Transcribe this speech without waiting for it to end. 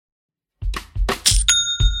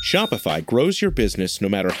Shopify grows your business no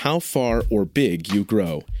matter how far or big you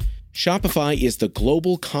grow. Shopify is the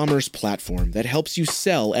global commerce platform that helps you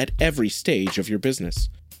sell at every stage of your business.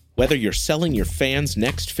 Whether you're selling your fans'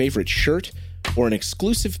 next favorite shirt or an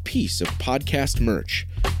exclusive piece of podcast merch,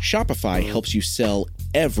 Shopify helps you sell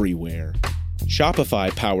everywhere.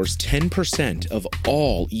 Shopify powers 10% of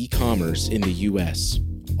all e-commerce in the U.S.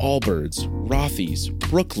 Allbirds, Rothy's,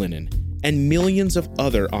 Brooklinen, and millions of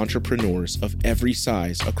other entrepreneurs of every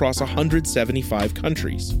size across 175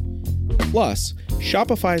 countries. Plus,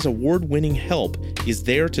 Shopify's award-winning help is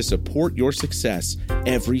there to support your success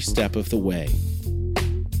every step of the way.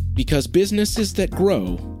 Because businesses that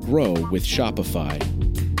grow, grow with Shopify.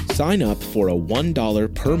 Sign up for a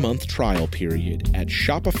 $1 per month trial period at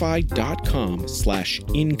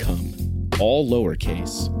shopify.com/income, all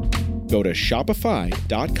lowercase. Go to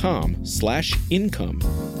shopify.com/income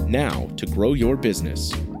now to grow your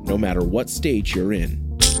business, no matter what stage you're in.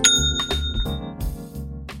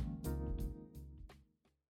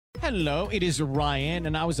 Hello, it is Ryan,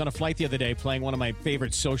 and I was on a flight the other day playing one of my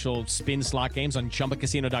favorite social spin slot games on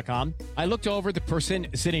ChumbaCasino.com. I looked over at the person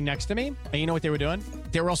sitting next to me, and you know what they were doing?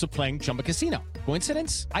 They were also playing Chumba Casino.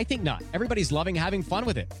 Coincidence? I think not. Everybody's loving having fun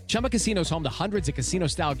with it. Chumba Casino is home to hundreds of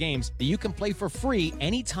casino-style games that you can play for free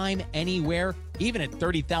anytime, anywhere, even at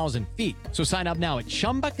 30,000 feet. So sign up now at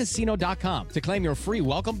ChumbaCasino.com to claim your free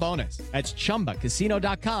welcome bonus. That's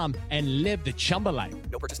ChumbaCasino.com and live the Chumba life.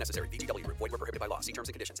 No purchase necessary. VGW. Void where prohibited by law. See terms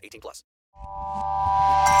and conditions. 18+.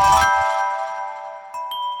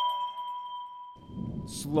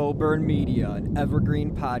 Slow Burn Media, an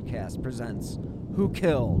evergreen podcast, presents Who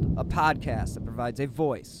Killed, a podcast that provides a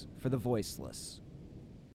voice for the voiceless.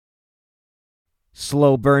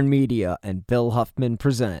 Slow Burn Media and Bill Huffman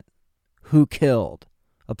present Who Killed,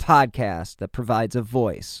 a podcast that provides a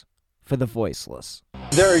voice for the voiceless.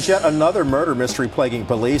 There is yet another murder mystery plaguing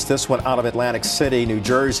police, this one out of Atlantic City, New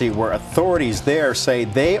Jersey, where authorities there say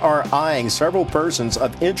they are eyeing several persons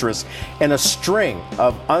of interest in a string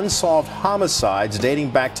of unsolved homicides dating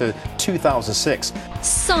back to 2006.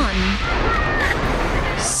 Sun,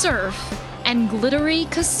 surf, and glittery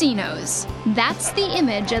casinos. That's the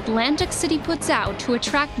image Atlantic City puts out to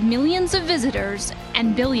attract millions of visitors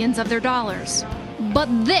and billions of their dollars. But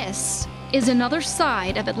this is another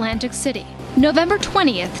side of Atlantic City. November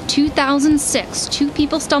 20th, 2006, two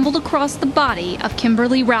people stumbled across the body of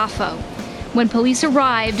Kimberly Raffo. When police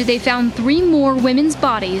arrived, they found three more women's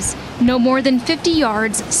bodies, no more than 50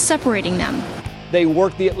 yards separating them. They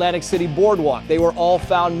worked the Atlantic City boardwalk. They were all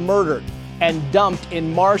found murdered and dumped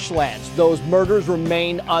in marshlands. Those murders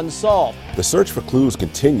remain unsolved. The search for clues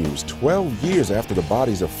continues 12 years after the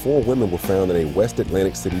bodies of four women were found in a West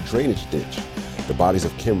Atlantic City drainage ditch. The bodies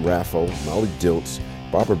of Kim Raffo, Molly Dilts,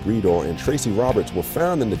 Barbara Breedor, and Tracy Roberts were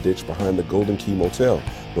found in the ditch behind the Golden Key Motel,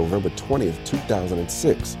 November 20th,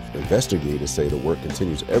 2006. Investigators say the work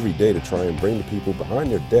continues every day to try and bring the people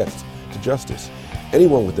behind their deaths to justice.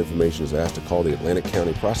 Anyone with information is asked to call the Atlantic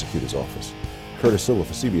County Prosecutor's Office. Curtis Silva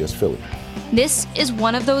for CBS Philly. This is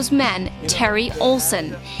one of those men, Terry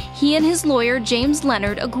Olson. He and his lawyer, James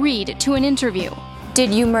Leonard, agreed to an interview.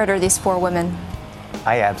 Did you murder these four women?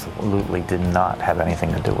 I absolutely did not have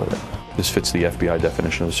anything to do with it. This fits the FBI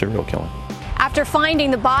definition of serial killing. After finding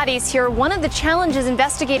the bodies here, one of the challenges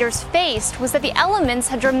investigators faced was that the elements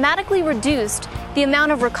had dramatically reduced the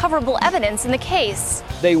amount of recoverable evidence in the case.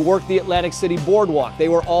 They worked the Atlantic City boardwalk. They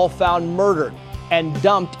were all found murdered and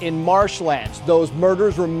dumped in marshlands. Those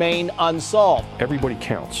murders remain unsolved. Everybody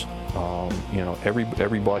counts.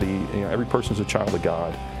 Everybody, every person's a child of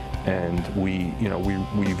God. And we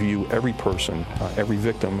view every person, every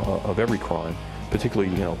victim of every crime,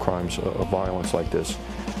 particularly, crimes of violence like this,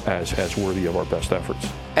 as worthy of our best efforts.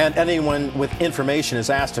 And anyone with information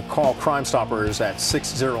is asked to call Crime Stoppers at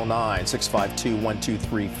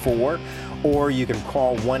 609-652-1234, or you can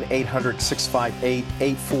call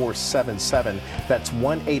 1-800-658-8477. That's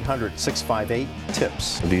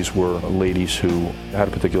 1-800-658-TIPS. These were ladies who had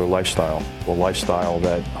a particular lifestyle, a lifestyle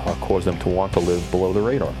that caused them to want to live below the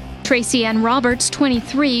radar. Tracy Ann Roberts,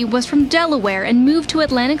 23, was from Delaware and moved to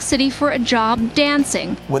Atlantic City for a job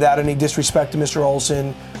dancing. Without any disrespect to Mr.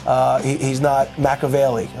 Olson, he's not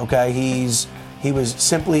Machiavelli, okay? He was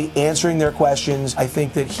simply answering their questions. I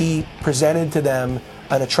think that he presented to them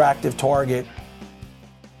an attractive target.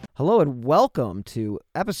 Hello and welcome to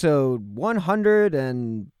episode 100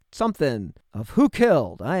 and something of Who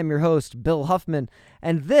Killed. I am your host, Bill Huffman,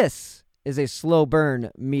 and this is a Slow Burn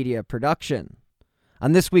Media production.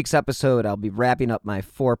 On this week's episode, I'll be wrapping up my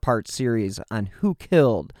 4-part series on Who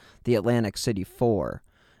Killed the Atlantic City Four,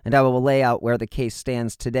 and I will lay out where the case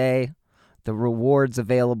stands today, the rewards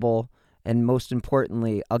available, And most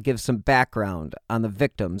importantly, I'll give some background on the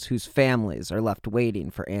victims whose families are left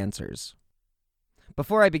waiting for answers.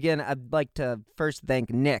 Before I begin, I'd like to first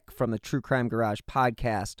thank Nick from the True Crime Garage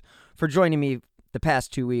podcast for joining me the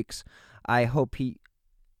past 2 weeks. I hope he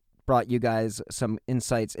brought you guys some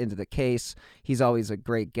insights into the case. He's always a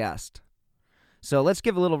great guest. So let's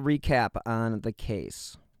give a little recap on the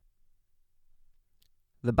case.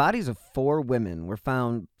 The bodies of 4 women were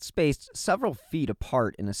found spaced several feet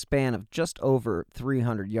apart in a span of just over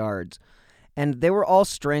 300 yards, and they were all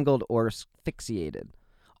strangled or asphyxiated.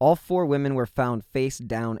 All 4 women were found face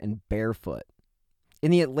down and barefoot.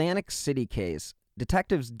 In the Atlantic City case,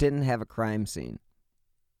 detectives didn't have a crime scene.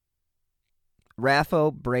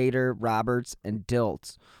 Raffo, Brader, Roberts, and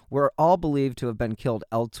Dilts were all believed to have been killed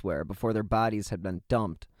elsewhere before their bodies had been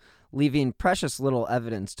dumped, leaving precious little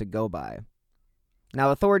evidence to go by. Now,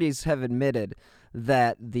 authorities have admitted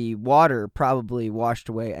that the water probably washed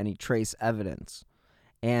away any trace evidence,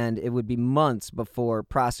 and it would be months before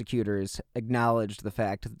prosecutors acknowledged the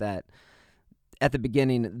fact that at the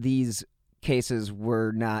beginning these cases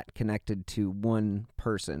were not connected to one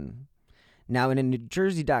person. Now, in a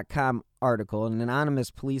NewJersey.com article, an anonymous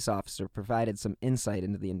police officer provided some insight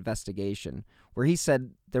into the investigation, where he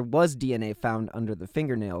said there was DNA found under the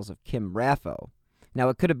fingernails of Kim Raffo. Now,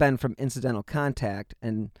 it could have been from incidental contact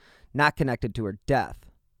and not connected to her death,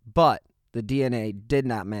 but the DNA did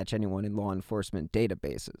not match anyone in law enforcement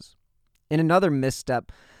databases. In another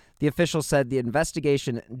misstep, the official said the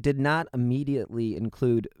investigation did not immediately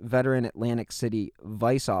include veteran Atlantic City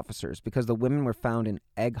vice officers because the women were found in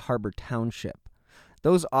Egg Harbor Township.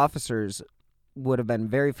 Those officers would have been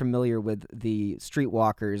very familiar with the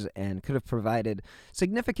streetwalkers and could have provided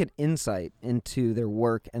significant insight into their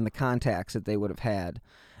work and the contacts that they would have had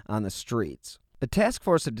on the streets. A task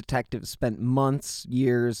force of detectives spent months,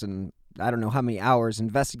 years, and I don't know how many hours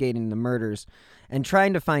investigating the murders and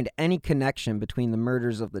trying to find any connection between the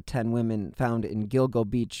murders of the 10 women found in Gilgo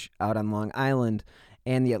Beach out on Long Island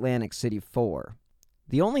and the Atlantic City 4.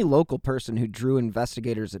 The only local person who drew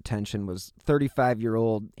investigators' attention was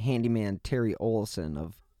 35-year-old handyman Terry Olson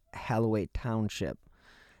of Halloway Township.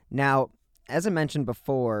 Now, as I mentioned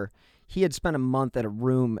before, he had spent a month at a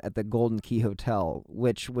room at the Golden Key Hotel,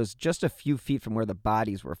 which was just a few feet from where the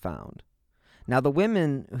bodies were found. Now, the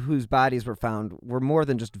women whose bodies were found were more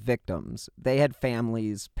than just victims. They had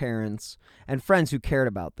families, parents, and friends who cared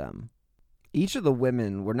about them. Each of the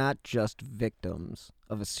women were not just victims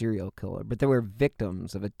of a serial killer, but they were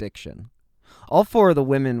victims of addiction. All 4 of the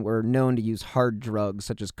women were known to use hard drugs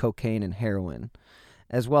such as cocaine and heroin,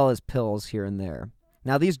 as well as pills here and there.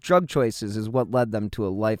 Now, these drug choices is what led them to a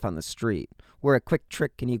life on the street, where a quick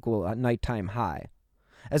trick can equal a nighttime high.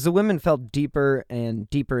 As the women fell deeper and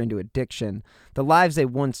deeper into addiction, the lives they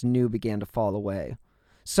once knew began to fall away,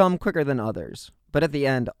 some quicker than others. But at the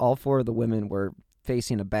end, all 4 of the women were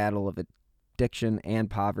facing a battle of addiction and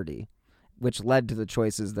poverty, which led to the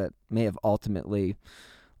choices that may have ultimately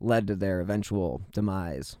led to their eventual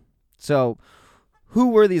demise. So,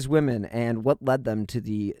 who were these women and what led them to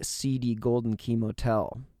the seedy Golden Key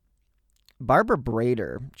Motel? Barbara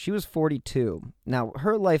Brader, she was 42. Now,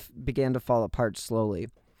 her life began to fall apart slowly.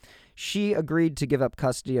 She agreed to give up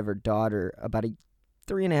custody of her daughter about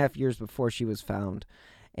 3.5 years before she was found.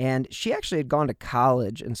 And she actually had gone to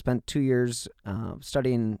college and spent 2 years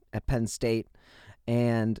studying at Penn State.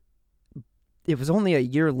 And it was only a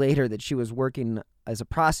year later that she was working as a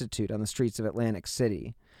prostitute on the streets of Atlantic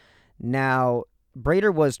City. Now,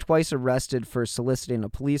 Brader was twice arrested for soliciting a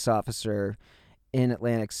police officer in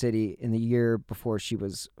Atlantic City in the year before she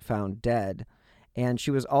was found dead. And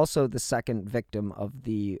she was also the second victim of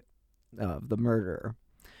the murder.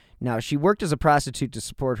 Now, she worked as a prostitute to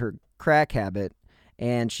support her crack habit,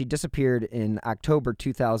 and she disappeared in October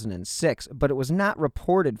 2006, but it was not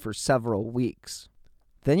reported for several weeks.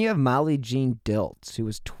 Then you have Molly Jean Dilts, who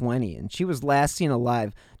was 20, and she was last seen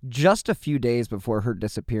alive just a few days before her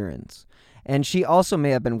disappearance. And she also may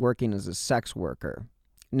have been working as a sex worker.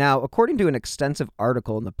 Now, according to an extensive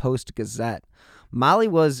article in the Post-Gazette, Molly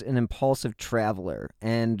was an impulsive traveler,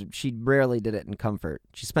 and she rarely did it in comfort.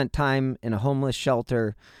 She spent time in a homeless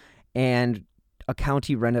shelter and a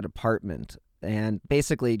county-rented apartment. And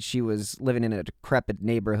basically, she was living in a decrepit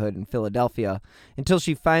neighborhood in Philadelphia until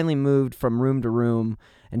she finally moved from room to room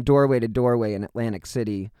and doorway to doorway in Atlantic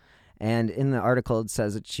City. And in the article, it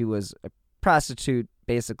says that she was a prostitute,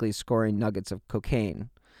 basically scoring nuggets of cocaine.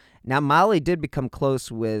 Now, Molly did become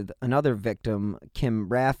close with another victim, Kim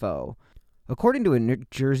Raffo. According to a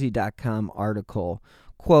NewJersey.com article,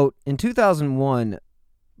 quote, in 2001,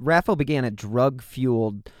 Raffo began a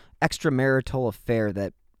drug-fueled extramarital affair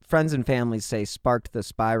that friends and families say sparked the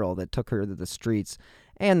spiral that took her to the streets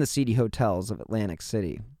and the seedy hotels of Atlantic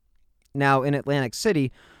City. Now, in Atlantic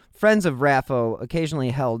City, friends of Raffo occasionally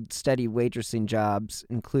held steady waitressing jobs,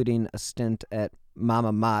 including a stint at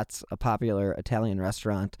Mama Mott's, a popular Italian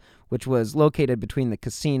restaurant, which was located between the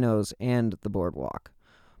casinos and the boardwalk.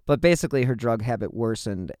 But basically, her drug habit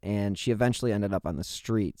worsened, and she eventually ended up on the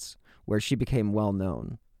streets, where she became well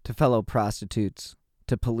known to fellow prostitutes,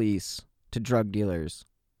 to police, to drug dealers.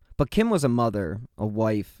 But Kim was a mother, a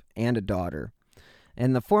wife, and a daughter.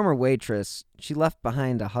 And the former waitress, she left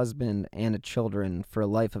behind a husband and children for a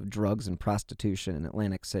life of drugs and prostitution in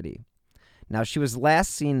Atlantic City. Now, she was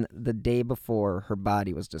last seen the day before her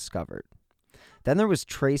body was discovered. Then there was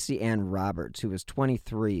Tracy Ann Roberts, who was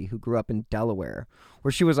 23, who grew up in Delaware,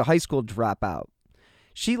 where she was a high school dropout.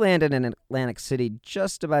 She landed in Atlantic City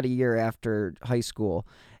just about a year after high school,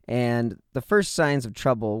 and the first signs of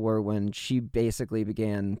trouble were when she basically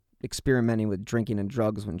began experimenting with drinking and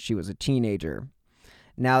drugs when she was a teenager.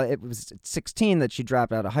 Now, it was at 16 that she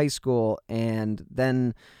dropped out of high school and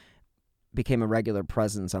then became a regular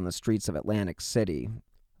presence on the streets of Atlantic City.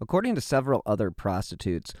 According to several other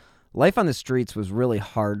prostitutes, life on the streets was really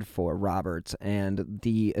hard for Roberts, and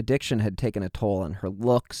the addiction had taken a toll on her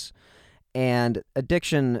looks, and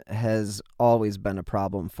addiction has always been a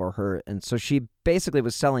problem for her, and so she basically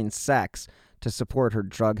was selling sex to support her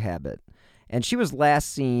drug habit. And she was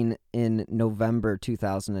last seen in November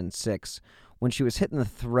 2006 when she was hit in the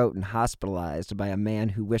throat and hospitalized by a man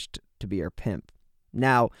who wished to be her pimp.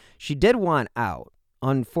 Now, she did want out.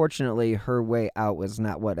 Unfortunately, her way out was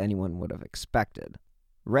not what anyone would have expected.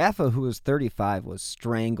 Rafa, who was 35, was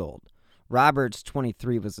strangled. Roberts,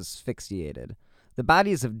 23, was asphyxiated. The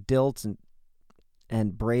bodies of Dilts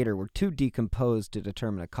and Brader were too decomposed to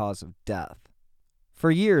determine a cause of death. For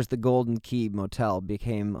years, the Golden Key Motel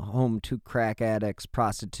became home to crack addicts,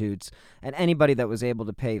 prostitutes, and anybody that was able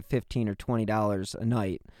to pay $15 or $20 a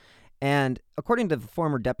night. And according to the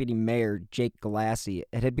former deputy mayor, Jake Galassi,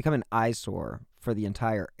 it had become an eyesore for the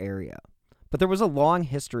entire area. But there was a long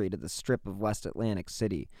history to the strip of West Atlantic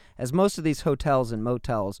City, as most of these hotels and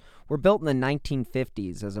motels were built in the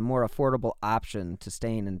 1950s as a more affordable option to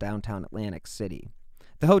staying in downtown Atlantic City.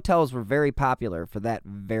 The hotels were very popular for that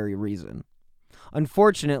very reason.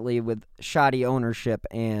 Unfortunately, with shoddy ownership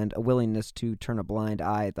and a willingness to turn a blind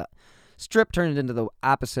eye, the strip turned into the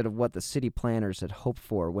opposite of what the city planners had hoped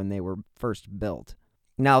for when they were first built.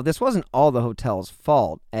 Now, this wasn't all the hotel's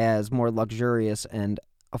fault, as more luxurious and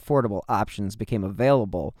affordable options became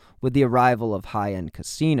available with the arrival of high-end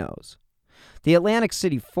casinos. The Atlantic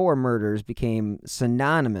City 4 murders became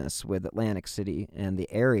synonymous with Atlantic City and the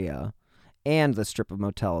area and the strip of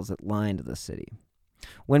motels that lined the city.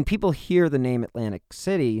 When people hear the name Atlantic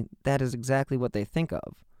City, that is exactly what they think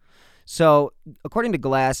of. So, according to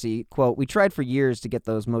Galassi, quote, "We tried for years to get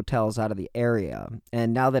those motels out of the area,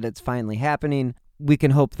 and now that it's finally happening, we can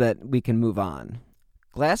hope that we can move on."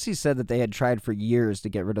 Galassi said that they had tried for years to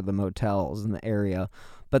get rid of the motels in the area,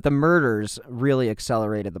 but the murders really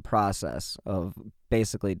accelerated the process of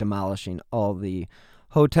basically demolishing all the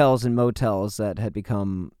hotels and motels that had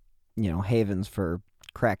become, havens for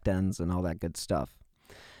crack dens and all that good stuff.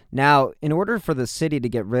 Now, in order for the city to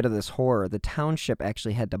get rid of this horror, the township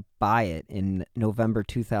actually had to buy it in November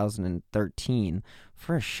 2013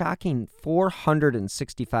 for a shocking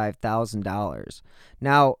 $465,000.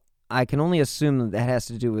 Now, I can only assume that has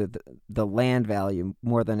to do with the land value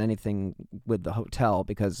more than anything with the hotel,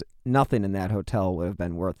 because nothing in that hotel would have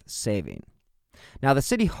been worth saving. Now, the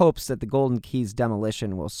city hopes that the Golden Key's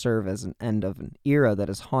demolition will serve as an end of an era that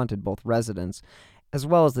has haunted both residents as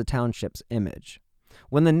well as the township's image.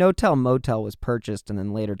 When the Notel Motel was purchased and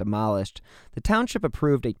then later demolished, the township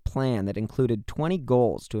approved a plan that included 20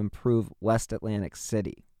 goals to improve West Atlantic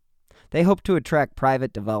City. They hoped to attract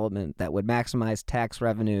private development that would maximize tax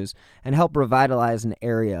revenues and help revitalize an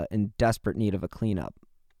area in desperate need of a cleanup.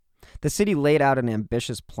 The city laid out an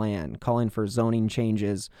ambitious plan calling for zoning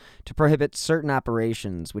changes to prohibit certain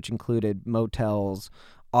operations, which included motels,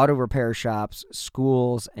 auto repair shops,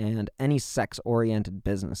 schools, and any sex-oriented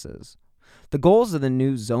businesses. The goals of the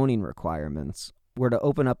new zoning requirements were to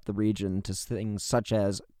open up the region to things such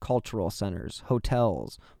as cultural centers,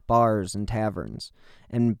 hotels, bars, and taverns,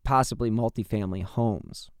 and possibly multifamily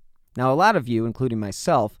homes. Now, a lot of you, including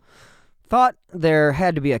myself, thought there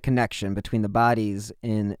had to be a connection between the bodies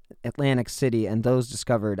in Atlantic City and those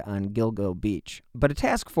discovered on Gilgo Beach. But a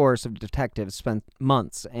task force of detectives spent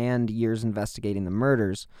months and years investigating the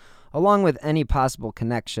murders, along with any possible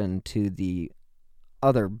connection to the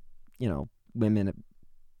other, women at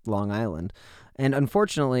Long Island. And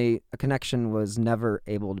unfortunately, a connection was never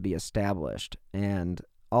able to be established. And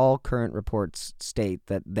all current reports state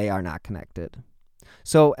that they are not connected.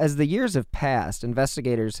 So, as the years have passed,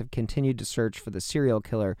 investigators have continued to search for the serial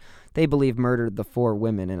killer they believe murdered the 4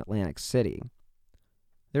 women in Atlantic City.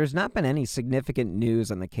 There has not been any significant news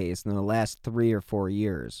on the case in the last 3 or 4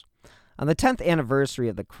 years. On the 10th anniversary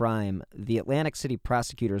of the crime, the Atlantic City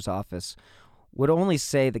Prosecutor's Office would only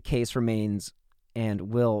say the case remains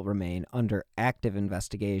and will remain under active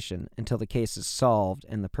investigation until the case is solved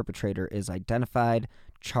and the perpetrator is identified,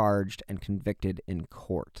 charged, and convicted in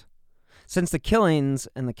court. Since the killings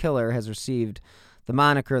and the killer has received the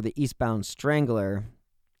moniker the Eastbound Strangler,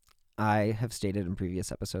 I have stated in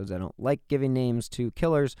previous episodes I don't like giving names to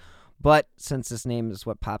killers, but since this name is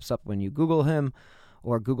what pops up when you Google him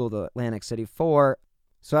or Google the Atlantic City 4,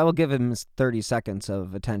 so I will give him his 30 seconds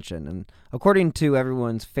of attention. And according to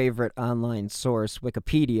everyone's favorite online source,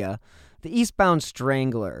 Wikipedia, the Eastbound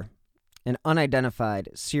Strangler, an unidentified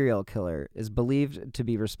serial killer, is believed to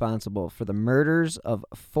be responsible for the murders of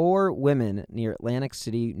 4 women near Atlantic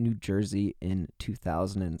City, New Jersey in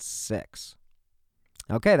 2006.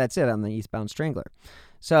 Okay, that's it on the Eastbound Strangler.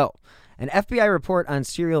 So, an FBI report on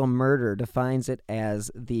serial murder defines it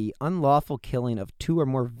as the unlawful killing of 2 or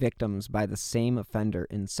more victims by the same offender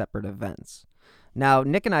in separate events. Now,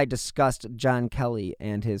 Nick and I discussed John Kelly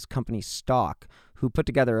and his company Stalk, who put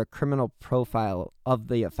together a criminal profile of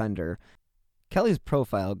the offender. Kelly's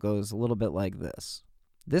profile goes a little bit like this.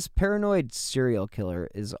 This paranoid serial killer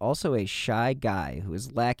is also a shy guy who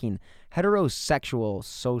is lacking heterosexual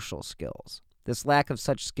social skills. This lack of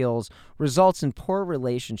such skills results in poor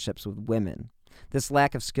relationships with women. This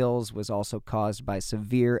lack of skills was also caused by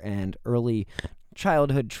severe and early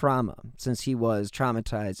childhood trauma. Since he was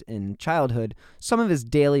traumatized in childhood, some of his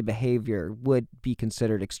daily behavior would be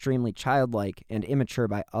considered extremely childlike and immature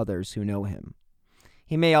by others who know him.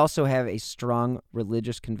 He may also have a strong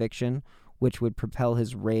religious conviction, which would propel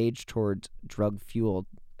his rage towards drug-fueled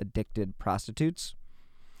addicted prostitutes.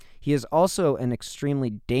 He is also an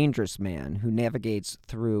extremely dangerous man who navigates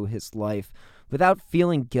through his life without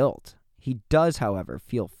feeling guilt. He does, however,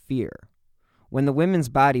 feel fear. When the women's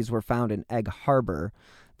bodies were found in Egg Harbor,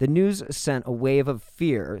 the news sent a wave of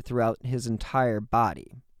fear throughout his entire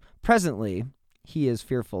body. Presently, he is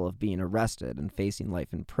fearful of being arrested and facing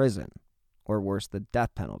life in prison, or worse, the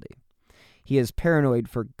death penalty. He is paranoid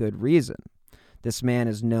for good reason. This man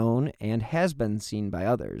is known and has been seen by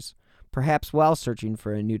others, perhaps while searching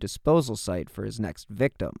for a new disposal site for his next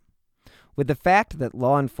victim. With the fact that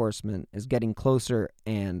law enforcement is getting closer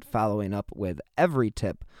and following up with every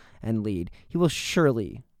tip and lead, he will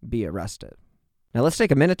surely be arrested. Now let's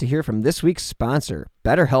take a minute to hear from this week's sponsor,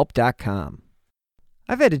 BetterHelp.com.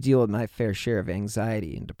 I've had to deal with my fair share of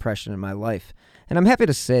anxiety and depression in my life, and I'm happy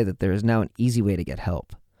to say that there is now an easy way to get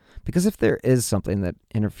help. Because if there is something that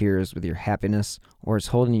interferes with your happiness or is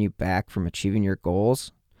holding you back from achieving your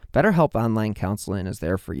goals, BetterHelp Online Counseling is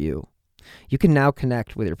there for you. You can now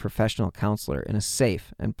connect with your professional counselor in a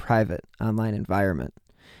safe and private online environment.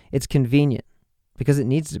 It's convenient because it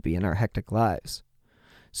needs to be in our hectic lives.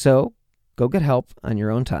 So, go get help on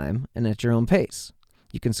your own time and at your own pace.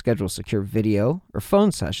 You can schedule secure video or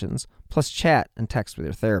phone sessions, plus chat and text with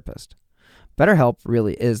your therapist. BetterHelp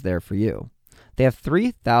really is there for you. They have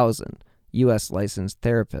 3,000 U.S. licensed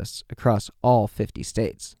therapists across all 50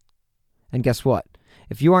 states. And guess what?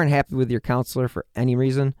 If you aren't happy with your counselor for any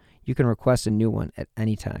reason, you can request a new one at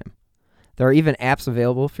any time. There are even apps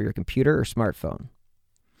available for your computer or smartphone.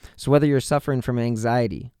 So whether you're suffering from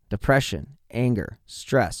anxiety, depression, anger,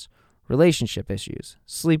 stress, relationship issues,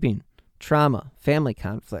 sleeping, trauma, family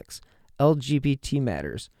conflicts, LGBT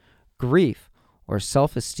matters, grief, or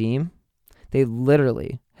self-esteem, they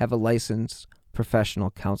literally have a licensed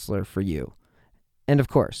professional counselor for you. And of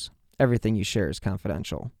course, everything you share is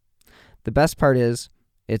confidential. The best part is,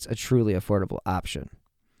 it's a truly affordable option.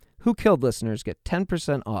 Who Killed listeners get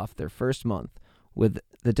 10% off their first month with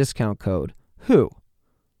the discount code WHO.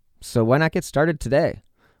 So why not get started today?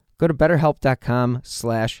 Go to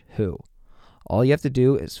betterhelp.com/who. All you have to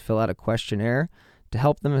do is fill out a questionnaire to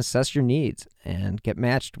help them assess your needs and get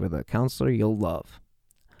matched with a counselor you'll love.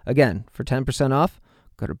 Again, for 10% off,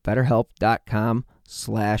 go to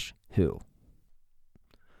betterhelp.com/who.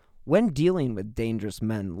 When dealing with dangerous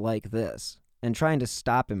men like this and trying to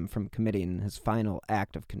stop him from committing his final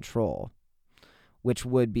act of control, which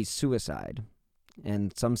would be suicide,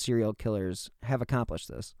 and some serial killers have accomplished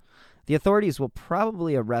this, the authorities will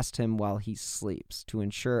probably arrest him while he sleeps to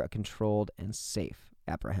ensure a controlled and safe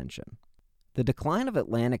apprehension. The decline of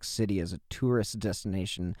Atlantic City as a tourist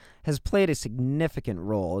destination has played a significant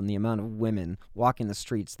role in the amount of women walking the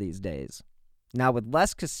streets these days. Now, with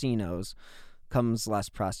less casinos comes less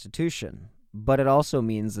prostitution, but it also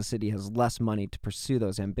means the city has less money to pursue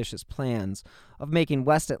those ambitious plans of making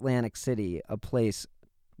West Atlantic City a place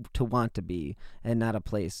to want to be and not a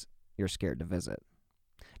place you're scared to visit.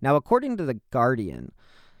 Now, according to The Guardian,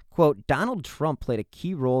 quote, Donald Trump played a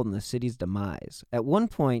key role in the city's demise. At one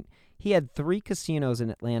point, he had 3 casinos in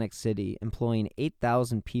Atlantic City employing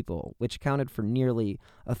 8,000 people, which accounted for nearly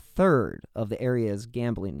a third of the area's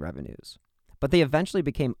gambling revenues. But they eventually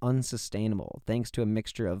became unsustainable thanks to a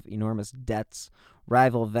mixture of enormous debts,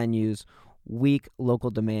 rival venues, weak local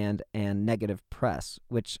demand, and negative press,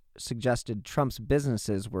 which suggested Trump's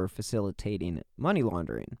businesses were facilitating money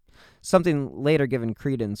laundering, something later given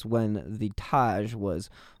credence when the Taj was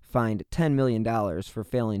fined $10 million for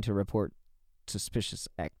failing to report suspicious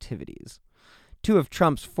activities. 2 of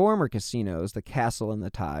Trump's former casinos, the Castle and the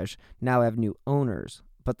Taj, now have new owners,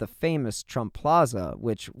 but the famous Trump Plaza,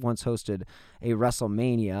 which once hosted a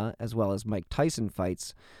WrestleMania as well as Mike Tyson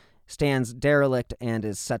fights, stands derelict and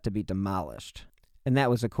is set to be demolished. And that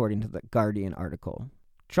was according to the Guardian article.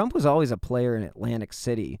 Trump was always a player in Atlantic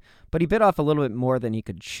City, but he bit off a little bit more than he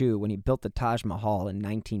could chew when he built the Taj Mahal in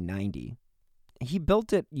 1990. He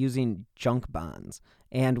built it using junk bonds,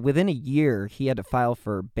 and within a year, he had to file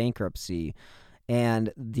for bankruptcy,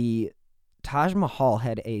 and the Taj Mahal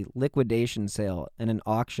had a liquidation sale and an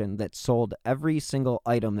auction that sold every single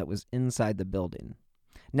item that was inside the building.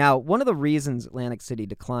 Now, one of the reasons Atlantic City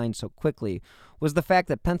declined so quickly was the fact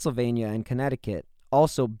that Pennsylvania and Connecticut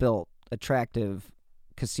also built attractive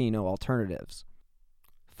casino alternatives.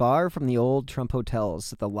 Far from the old Trump hotels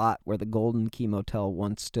sit the lot where the Golden Key Motel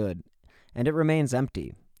once stood, and it remains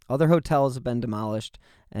empty. Other hotels have been demolished,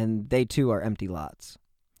 and they too are empty lots.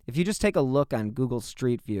 If you just take a look on Google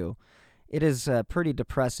Street View, it is pretty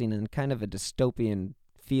depressing and kind of a dystopian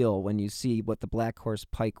feel when you see what the Black Horse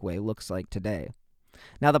Pikeway looks like today.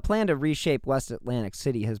 Now, the plan to reshape West Atlantic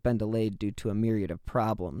City has been delayed due to a myriad of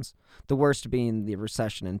problems, the worst being the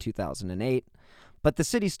recession in 2008, but the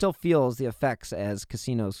city still feels the effects as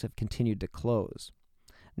casinos have continued to close.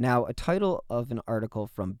 Now, a title of an article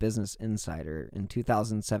from Business Insider in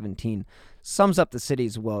 2017 sums up the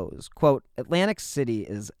city's woes. Quote, Atlantic City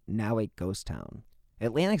is now a ghost town.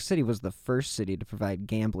 Atlantic City was the first city to provide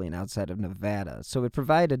gambling outside of Nevada, so it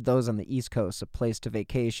provided those on the East Coast a place to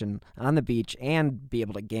vacation on the beach and be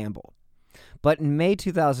able to gamble. But in May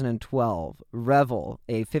 2012, Revel,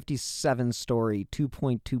 a 57-story,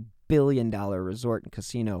 $2.2 billion resort and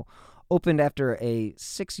casino, opened after a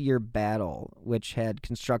 6-year battle, which had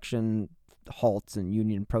construction halts and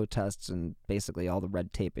union protests and basically all the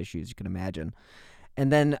red tape issues you can imagine.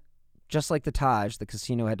 And then, just like the Taj, the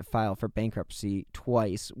casino had to file for bankruptcy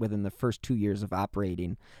twice within the first 2 years of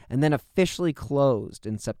operating, and then officially closed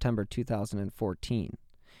in September 2014.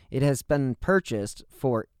 It has been purchased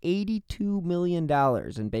for $82 million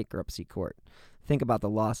in bankruptcy court. Think about the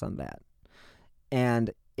loss on that.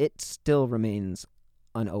 And it still remains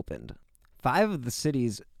unopened. 5 of the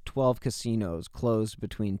city's 12 casinos closed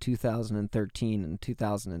between 2013 and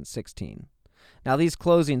 2016. Now, these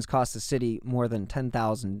closings cost the city more than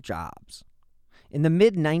 10,000 jobs. In the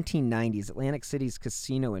mid-1990s, Atlantic City's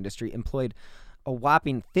casino industry employed a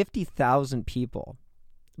whopping 50,000 people.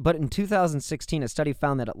 But in 2016, a study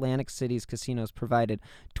found that Atlantic City's casinos provided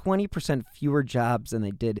 20% fewer jobs than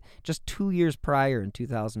they did just 2 years prior in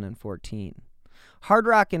 2014. Hard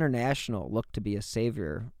Rock International looked to be a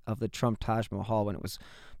savior of the Trump Taj Mahal when it was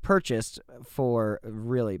purchased for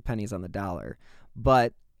really pennies on the dollar.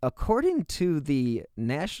 But according to the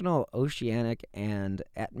National Oceanic and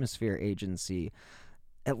Atmosphere Agency,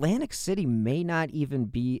 Atlantic City may not even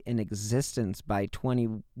be in existence by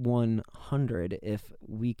 2100 if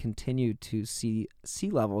we continue to see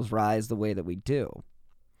sea levels rise the way that we do.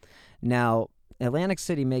 Now, Atlantic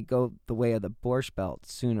City may go the way of the Borscht Belt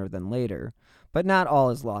sooner than later, but not all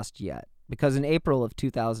is lost yet, because in April of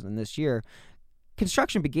 2000 this year,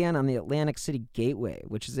 construction began on the Atlantic City Gateway,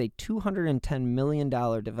 which is a $210 million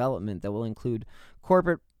development that will include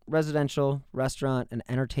corporate, residential, restaurant, and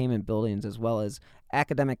entertainment buildings, as well as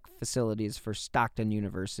academic facilities for Stockton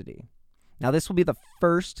University. Now, this will be the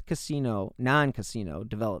first non-casino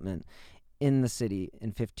development in the city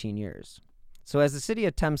in 15 years. So as the city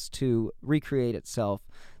attempts to recreate itself,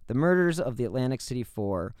 the murders of the Atlantic City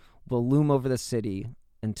Four will loom over the city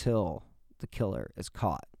until the killer is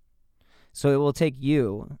caught. So it will take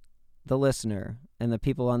you, the listener, and the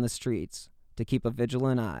people on the streets to keep a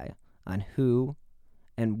vigilant eye on who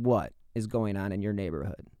and what is going on in your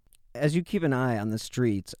neighborhood. As you keep an eye on the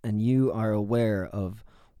streets and you are aware of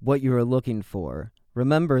what you are looking for,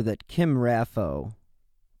 remember that Kim Raffo,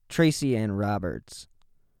 Tracy Ann Roberts,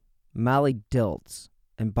 Molly Diltz,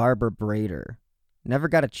 and Barbara Brader never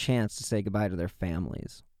got a chance to say goodbye to their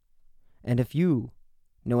families. And if you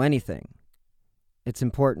know anything, it's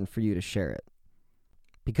important for you to share it.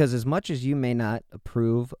 Because as much as you may not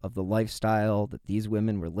approve of the lifestyle that these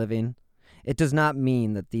women were living, it does not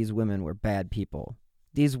mean that these women were bad people.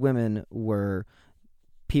 These women were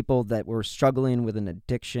people that were struggling with an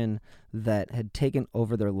addiction that had taken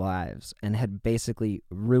over their lives and had basically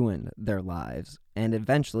ruined their lives and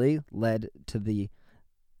eventually led to the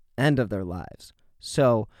end of their lives.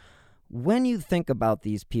 So when you think about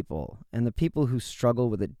these people and the people who struggle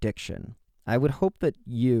with addiction, I would hope that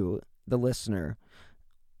you, the listener,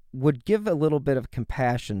 would give a little bit of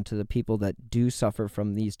compassion to the people that do suffer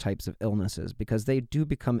from these types of illnesses, because they do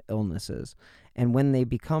become illnesses. And when they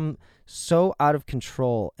become so out of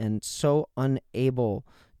control and so unable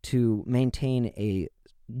to maintain a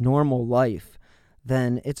normal life,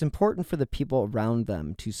 then it's important for the people around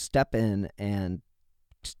them to step in and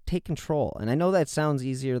take control. And I know that sounds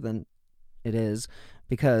easier than it is,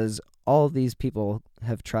 because all of these people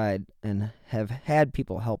have tried and have had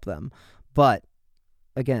people help them. But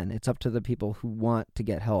again, it's up to the people who want to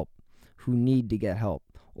get help, who need to get help,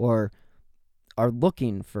 or are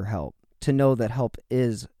looking for help, to know that help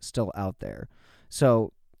is still out there.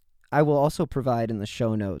 So I will also provide in the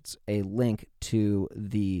show notes a link to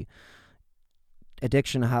the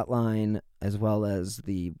addiction hotline, as well as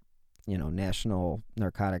the National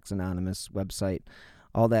Narcotics Anonymous website,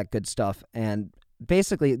 all that good stuff. And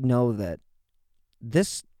basically know that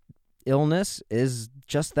this illness is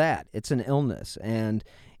just that. It's an illness, and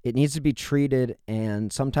it needs to be treated.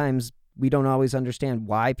 And sometimes we don't always understand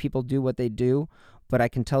why people do what they do, but I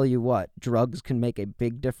can tell you what, drugs can make a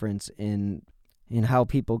big difference in how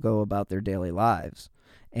people go about their daily lives.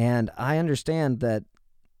 And I understand that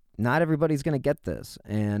not everybody's going to get this,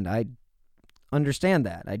 and I understand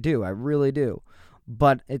that. I do. I really do.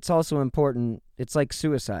 But it's also important. It's like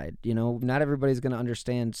suicide. Not everybody's going to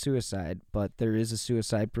understand suicide, but there is a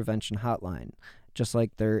suicide prevention hotline, just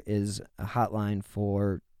like there is a hotline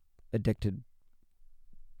for addicted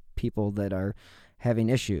people that are having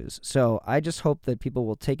issues. So I just hope that people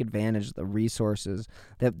will take advantage of the resources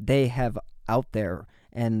that they have out there,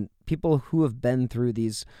 and people who have been through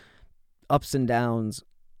these ups and downs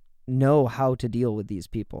know how to deal with these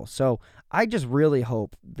people. So I just really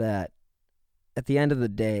hope that at the end of the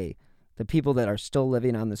day, the people that are still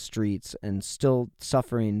living on the streets and still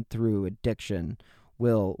suffering through addiction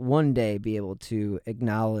will one day be able to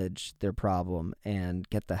acknowledge their problem and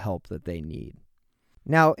get the help that they need.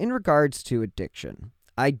 Now, in regards to addiction,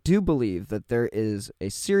 I do believe that there is a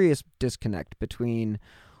serious disconnect between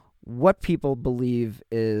what people believe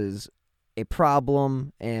is a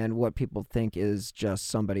problem and what people think is just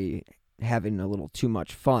somebody having a little too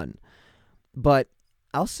much fun. But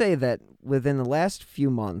I'll say that within the last few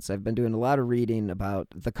months, I've been doing a lot of reading about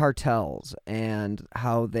the cartels and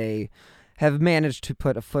how they have managed to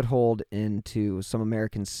put a foothold into some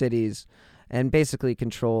American cities and basically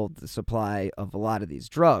control the supply of a lot of these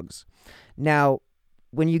drugs. Now,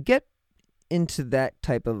 when you get into that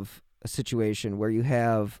type of a situation where you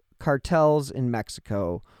have cartels in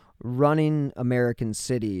Mexico running American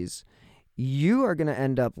cities, you are going to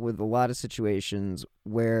end up with a lot of situations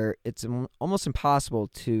where it's almost impossible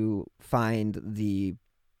to find the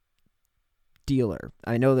dealer.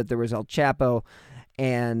 I know that there was El Chapo,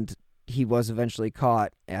 and he was eventually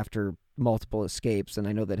caught after multiple escapes, and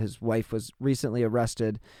I know that his wife was recently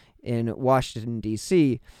arrested in Washington,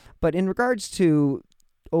 D.C. But in regards to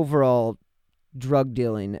overall drug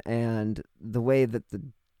dealing and the way that the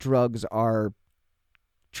drugs are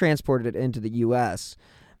transported into the U.S.,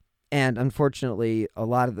 and unfortunately, a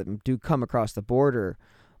lot of them do come across the border,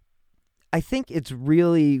 I think it's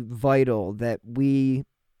really vital that we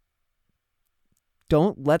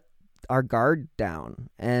don't let our guard down.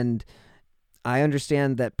 And I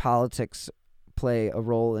understand that politics play a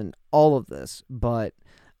role in all of this, but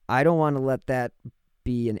I don't want to let that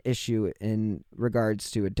be an issue in regards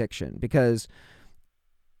to addiction, because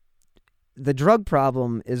the drug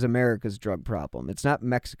problem is America's drug problem. It's not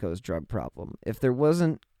Mexico's drug problem. If there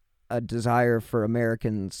wasn't a desire for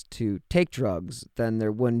Americans to take drugs, then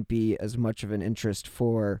there wouldn't be as much of an interest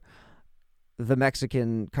for the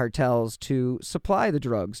Mexican cartels to supply the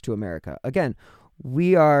drugs to America. Again,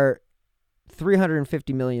 we are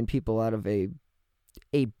 350 million people out of a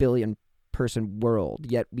 8 billion person world,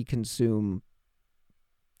 yet we consume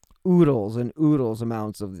oodles and oodles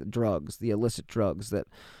amounts of the drugs, the illicit drugs that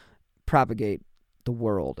propagate the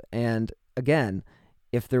world. And again,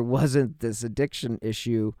 if there wasn't this addiction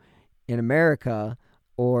issue in America,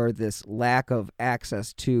 or this lack of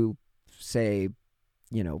access to, say,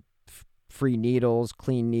 free needles,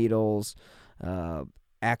 clean needles,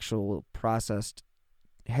 actual processed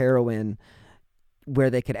heroin where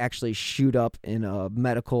they could actually shoot up in a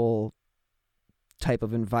medical type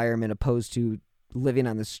of environment opposed to living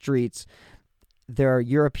on the streets. There are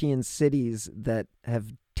European cities that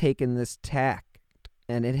have taken this tack,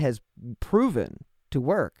 and it has proven to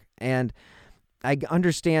work. And I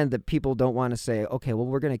understand that people don't want to say, okay, well,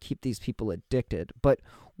 we're going to keep these people addicted. But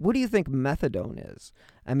what do you think methadone is?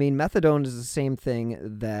 I mean, methadone is the same thing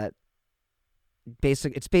that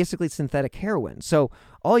it's basically synthetic heroin. So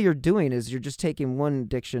all you're doing is you're just taking one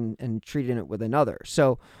addiction and treating it with another.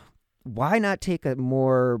 So why not take a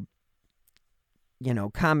more,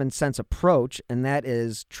 common sense approach? And that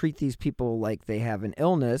is treat these people like they have an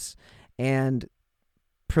illness and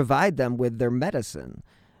provide them with their medicine.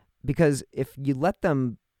 Because if you let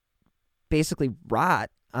them basically rot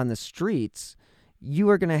on the streets, you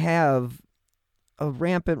are going to have a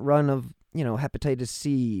rampant run of, hepatitis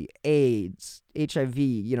C, AIDS, HIV,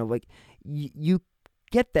 you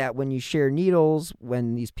get that when you share needles,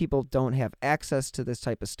 when these people don't have access to this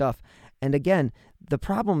type of stuff. And again, the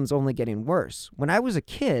problem's only getting worse. When I was a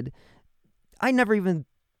kid, I never even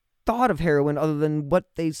thought of heroin other than what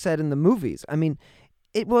they said in the movies. I mean,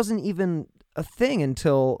 it wasn't even a thing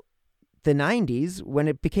until the 90s when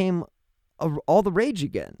it became all the rage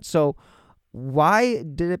again. So why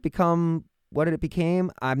did it become what it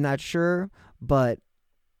became? I'm not sure, but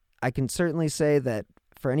I can certainly say that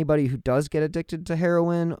for anybody who does get addicted to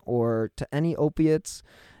heroin or to any opiates,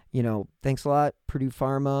 thanks a lot, Purdue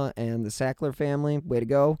Pharma and the Sackler family. Way to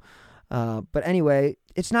go. But anyway,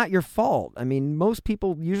 it's not your fault. I mean, most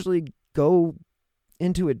people usually go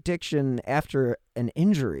into addiction after an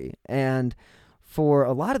injury. And for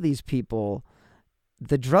a lot of these people,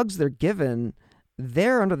 the drugs they're given,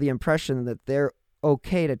 they're under the impression that they're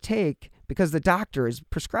okay to take because the doctor is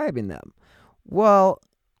prescribing them. Well,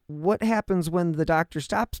 what happens when the doctor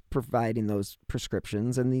stops providing those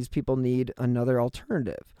prescriptions and these people need another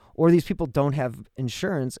alternative? Or these people don't have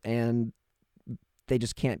insurance and they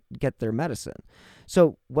just can't get their medicine.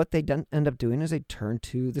 So what they end up doing is they turn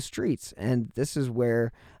to the streets. And this is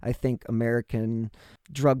where I think American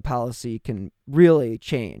drug policy can really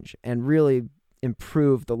change and really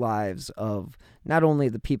improve the lives of not only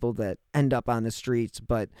the people that end up on the streets,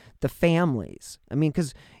 but the families. I mean,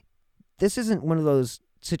 because this isn't one of those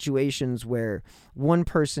situations where one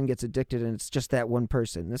person gets addicted and it's just that one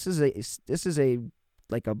person. This is a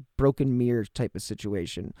like a broken mirror type of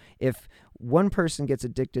situation. If one person gets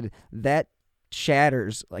addicted, that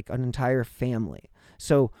shatters like an entire family.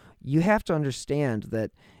 So you have to understand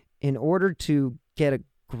that in order to get a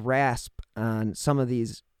grasp on some of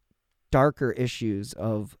these darker issues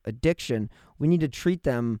of addiction, we need to treat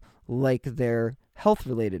them like they're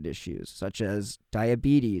health-related issues, such as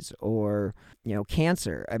diabetes or,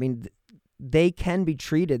 cancer. I mean, they can be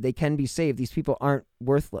treated, they can be saved. These people aren't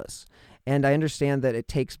worthless. And I understand that it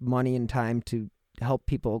takes money and time to help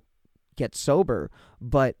people get sober,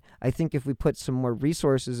 but I think if we put some more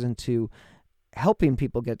resources into helping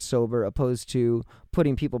people get sober opposed to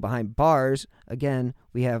putting people behind bars, again,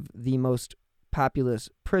 we have the most populous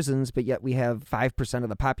prisons, but yet we have 5% of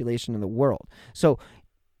the population in the world. So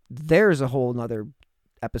there's a whole nother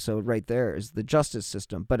episode right there, is the justice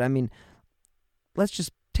system. But I mean, let's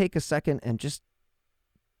just take a second and just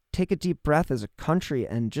take a deep breath as a country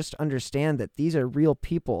and just understand that these are real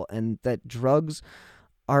people and that drugs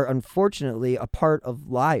are unfortunately a part of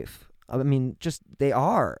life. I mean, just they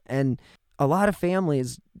are. And a lot of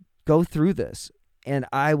families go through this. And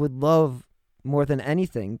I would love more than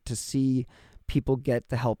anything to see people get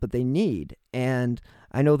the help that they need. And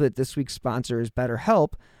I know that this week's sponsor is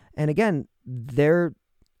BetterHelp. And again, they're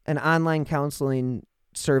an online counseling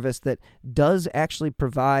service that does actually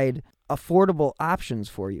provide affordable options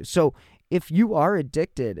for you. So if you are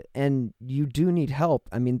addicted and you do need help,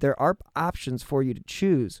 I mean, there are options for you to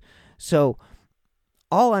choose. So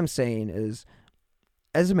all I'm saying is,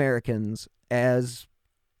 as Americans, as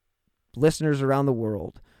listeners around the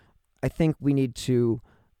world, I think we need to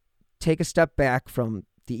take a step back from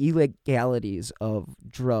the illegalities of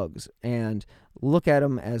drugs and look at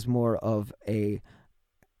them as more of a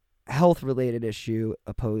health-related issue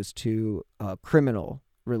opposed to a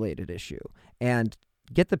criminal-related issue, and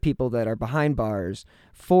get the people that are behind bars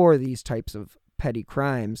for these types of petty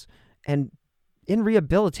crimes and in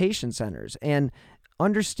rehabilitation centers, and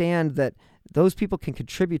understand that those people can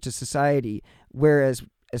contribute to society, whereas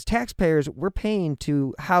as taxpayers, we're paying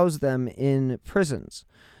to house them in prisons.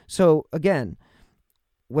 So again,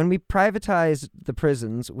 when we privatized the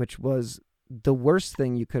prisons, which was the worst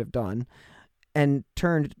thing you could have done, and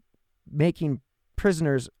turned making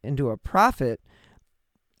prisoners into a profit,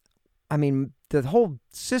 I mean, the whole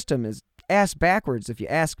system is ass backwards if you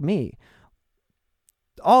ask me.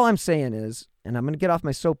 All I'm saying is, and I'm going to get off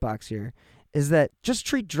my soapbox here, is that just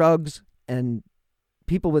treat drugs and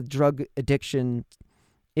people with drug addiction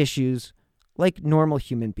issues like normal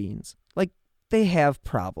human beings. Like, they have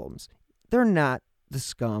problems. They're not the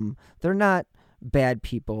scum. They're not bad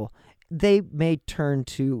people. They may turn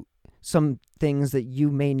to some things that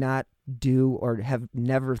you may not do or have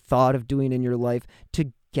never thought of doing in your life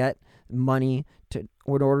to get money in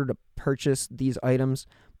order to purchase these items.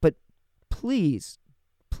 But please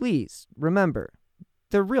remember,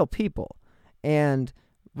 they're real people. And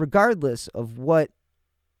regardless of what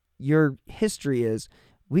your history is,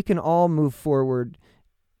 we can all move forward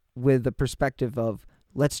with the perspective of,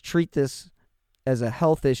 let's treat this as a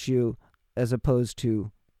health issue as opposed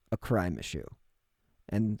to a crime issue.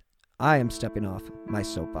 And I am stepping off my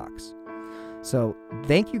soapbox. So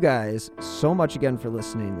thank you guys so much again for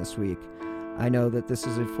listening this week. I know that this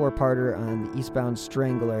is a 4-parter on the Eastbound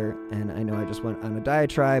Strangler, and I know I just went on a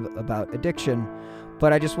diatribe about addiction,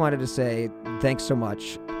 but I just wanted to say thanks so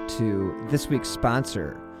much to this week's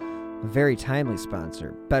sponsor, a very timely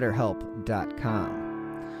sponsor,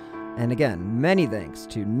 BetterHelp.com. And again, many thanks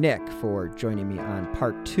to Nick for joining me on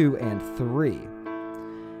part 2 and 3.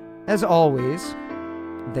 As always,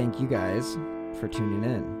 thank you guys for tuning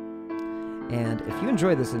in. And if you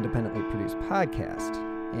enjoy this independently produced podcast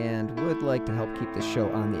and would like to help keep this show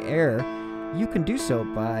on the air, you can do so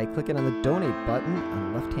by clicking on the donate button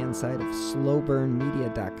on the left-hand side of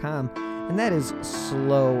slowburnmedia.com, and that is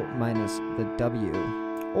slow minus the W.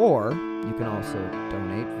 Or you can also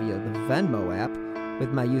donate via the Venmo app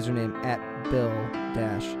with my username at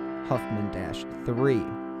Bill-Huffman-3.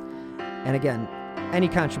 And again, any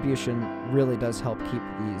contribution really does help keep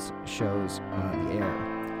these shows on the air.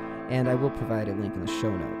 And I will provide a link in the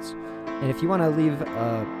show notes. And if you want to leave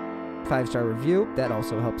a 5-star review, that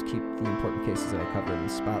also helps keep the important cases that I cover in the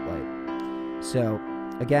spotlight. So,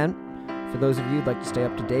 again, for those of you who'd like to stay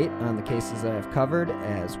up to date on the cases that I've covered,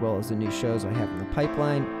 as well as the new shows I have in the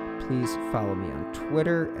pipeline, please follow me on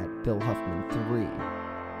Twitter at BillHuffman3.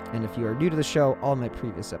 And if you are new to the show, all my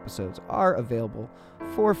previous episodes are available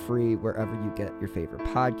for free wherever you get your favorite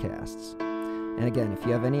podcasts. And again, if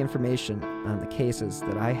you have any information on the cases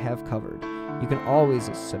that I have covered, you can always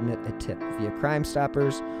submit a tip via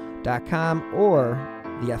crimestoppers.com or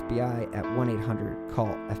the FBI at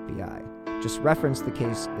 1-800-CALL-FBI. Just reference the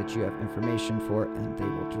case that you have information for, and they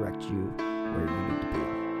will direct you where you need to be.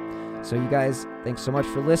 So you guys, thanks so much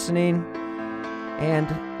for listening. And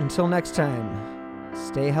until next time,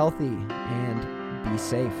 stay healthy and be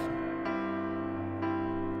safe.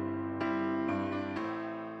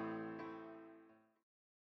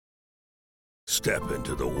 Step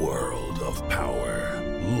into the world of power,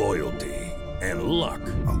 loyalty, and luck.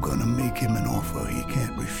 I'm gonna make him an offer he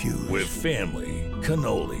can't refuse. With family,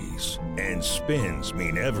 cannolis, and spins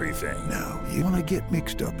mean everything. Now, you wanna get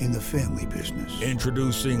mixed up in the family business.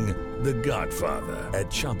 Introducing The Godfather at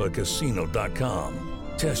ChumbaCasino.com.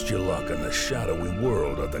 Test your luck in the shadowy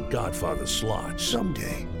world of The Godfather slot.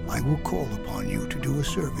 Someday, I will call upon you to do a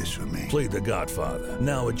service for me. Play The Godfather,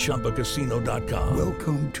 now at ChumbaCasino.com.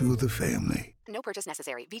 Welcome to the family. No purchase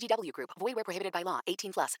necessary. VGW Group. Void where prohibited by law.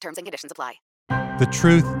 18+. Terms and conditions apply. The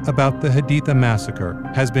truth about the Haditha massacre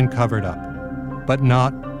has been covered up, but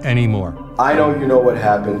not anymore. I know you know what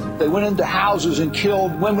happened. They went into houses and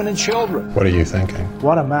killed women and children. What are you thinking?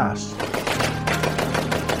 What a mess.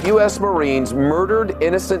 U.S. Marines murdered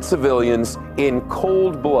innocent civilians in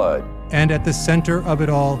cold blood. And at the center of it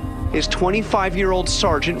all is 25-year-old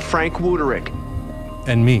Sergeant Frank Wuderick.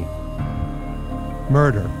 And me.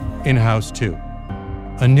 Murder in House 2.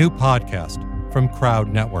 A new podcast from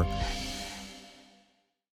Crowd Network.